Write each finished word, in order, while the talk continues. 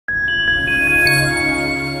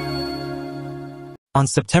On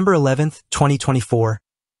September 11, 2024,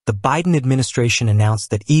 the Biden administration announced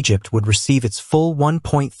that Egypt would receive its full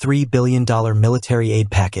 $1.3 billion military aid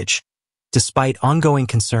package, despite ongoing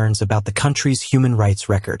concerns about the country's human rights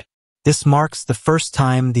record. This marks the first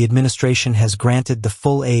time the administration has granted the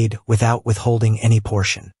full aid without withholding any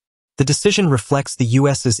portion. The decision reflects the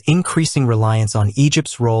U.S.'s increasing reliance on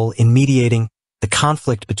Egypt's role in mediating the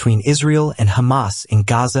conflict between Israel and Hamas in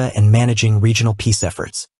Gaza and managing regional peace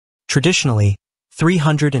efforts. Traditionally,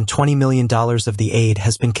 $320 million of the aid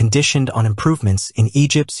has been conditioned on improvements in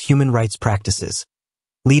Egypt's human rights practices,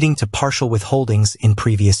 leading to partial withholdings in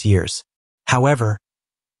previous years. However,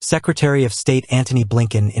 Secretary of State Antony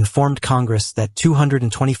Blinken informed Congress that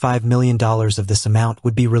 $225 million of this amount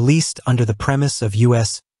would be released under the premise of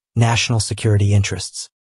U.S. national security interests.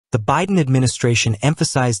 The Biden administration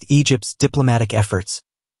emphasized Egypt's diplomatic efforts,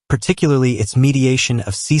 particularly its mediation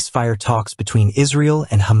of ceasefire talks between Israel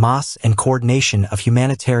and Hamas and coordination of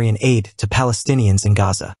humanitarian aid to Palestinians in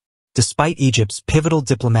Gaza. Despite Egypt's pivotal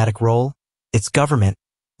diplomatic role, its government,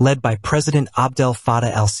 led by President Abdel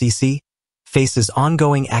Fattah al-Sisi, faces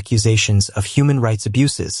ongoing accusations of human rights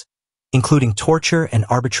abuses, including torture and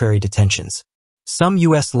arbitrary detentions. Some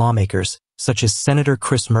U.S. lawmakers, such as Senator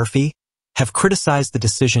Chris Murphy, have criticized the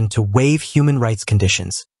decision to waive human rights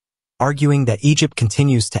conditions, arguing that Egypt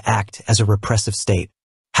continues to act as a repressive state.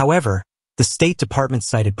 However, the State Department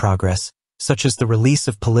cited progress, such as the release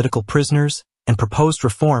of political prisoners and proposed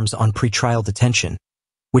reforms on pretrial detention,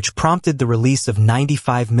 which prompted the release of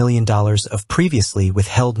 $95 million of previously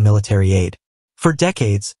withheld military aid. For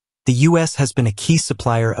decades, the U.S. has been a key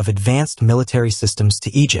supplier of advanced military systems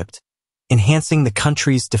to Egypt, enhancing the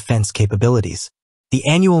country's defense capabilities. The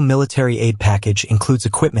annual military aid package includes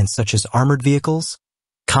equipment such as armored vehicles,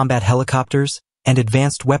 combat helicopters, and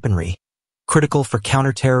advanced weaponry, critical for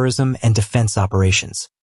counterterrorism and defense operations.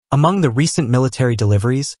 Among the recent military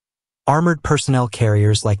deliveries, armored personnel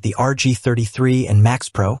carriers like the RG-33 and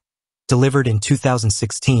MaxPro, delivered in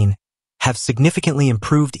 2016, have significantly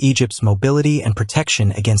improved Egypt's mobility and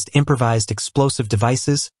protection against improvised explosive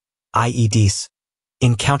devices, IEDs,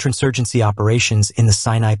 in counterinsurgency operations in the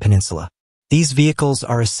Sinai Peninsula. These vehicles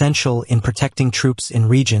are essential in protecting troops in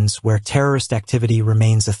regions where terrorist activity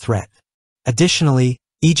remains a threat. Additionally,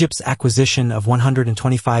 Egypt's acquisition of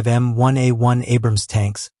 125 M1A1 Abrams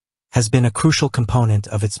tanks has been a crucial component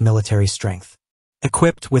of its military strength.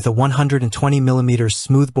 Equipped with a 120mm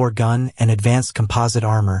smoothbore gun and advanced composite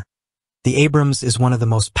armor, the Abrams is one of the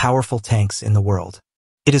most powerful tanks in the world.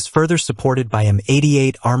 It is further supported by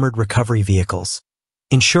M88 armored recovery vehicles,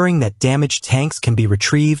 ensuring that damaged tanks can be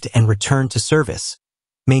retrieved and returned to service,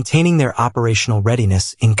 maintaining their operational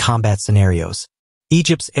readiness in combat scenarios.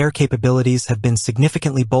 Egypt's air capabilities have been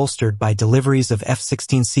significantly bolstered by deliveries of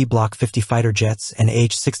F-16C Block 50 fighter jets and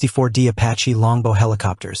H-64D Apache Longbow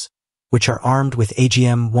helicopters, which are armed with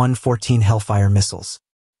AGM-114 Hellfire missiles.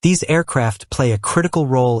 These aircraft play a critical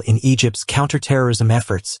role in Egypt's counterterrorism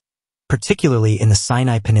efforts, particularly in the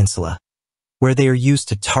Sinai Peninsula, where they are used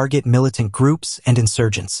to target militant groups and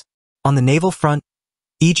insurgents. On the naval front,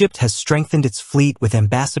 Egypt has strengthened its fleet with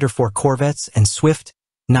Ambassador 4 corvettes and Swift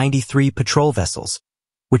 93 patrol vessels,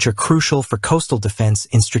 which are crucial for coastal defense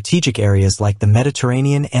in strategic areas like the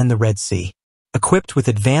Mediterranean and the Red Sea. Equipped with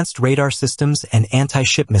advanced radar systems and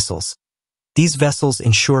anti-ship missiles, these vessels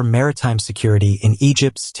ensure maritime security in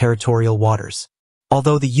Egypt's territorial waters.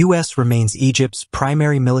 Although the U.S. remains Egypt's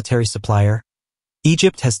primary military supplier,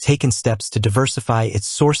 Egypt has taken steps to diversify its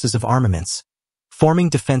sources of armaments, forming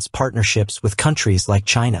defense partnerships with countries like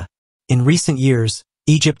China. In recent years,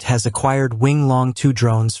 Egypt has acquired Wing-Long 2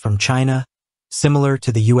 drones from China, similar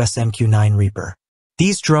to the U.S. MQ-9 Reaper.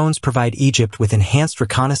 These drones provide Egypt with enhanced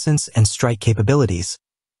reconnaissance and strike capabilities,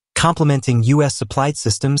 complementing U.S.-supplied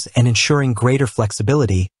systems and ensuring greater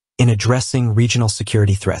flexibility in addressing regional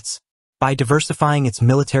security threats. By diversifying its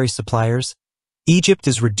military suppliers, Egypt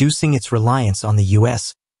is reducing its reliance on the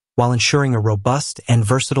U.S. while ensuring a robust and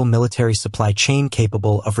versatile military supply chain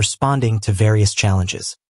capable of responding to various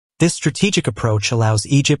challenges. This strategic approach allows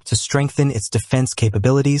Egypt to strengthen its defense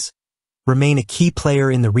capabilities, remain a key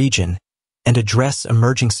player in the region, and address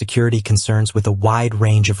emerging security concerns with a wide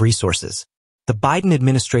range of resources. The Biden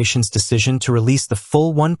administration's decision to release the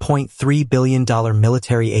full $1.3 billion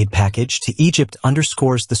military aid package to Egypt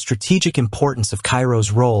underscores the strategic importance of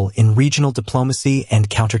Cairo's role in regional diplomacy and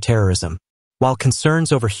counterterrorism. While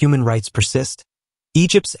concerns over human rights persist,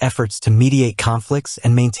 Egypt's efforts to mediate conflicts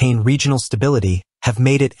and maintain regional stability have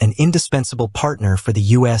made it an indispensable partner for the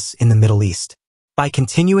U.S. in the Middle East. By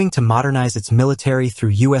continuing to modernize its military through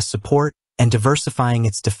U.S. support and diversifying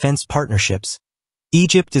its defense partnerships,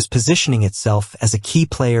 Egypt is positioning itself as a key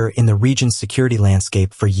player in the region's security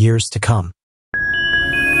landscape for years to come.